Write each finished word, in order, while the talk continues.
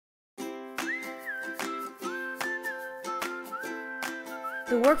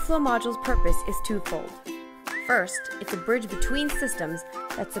The workflow module's purpose is twofold. First, it's a bridge between systems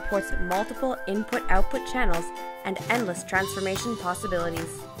that supports multiple input-output channels and endless transformation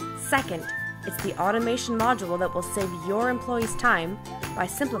possibilities. Second, it's the automation module that will save your employees time by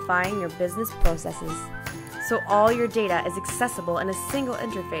simplifying your business processes. So all your data is accessible in a single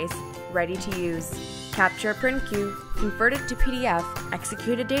interface, ready to use. Capture a print queue, convert it to PDF,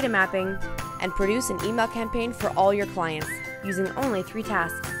 execute a data mapping, and produce an email campaign for all your clients, using only 3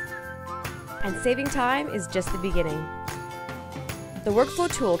 tasks. And saving time is just the beginning. The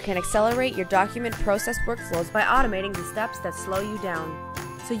workflow tool can accelerate your document process workflows by automating the steps that slow you down,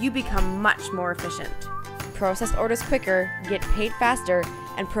 so you become much more efficient. Process orders quicker, get paid faster,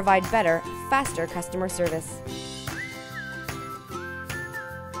 and provide better, faster customer service.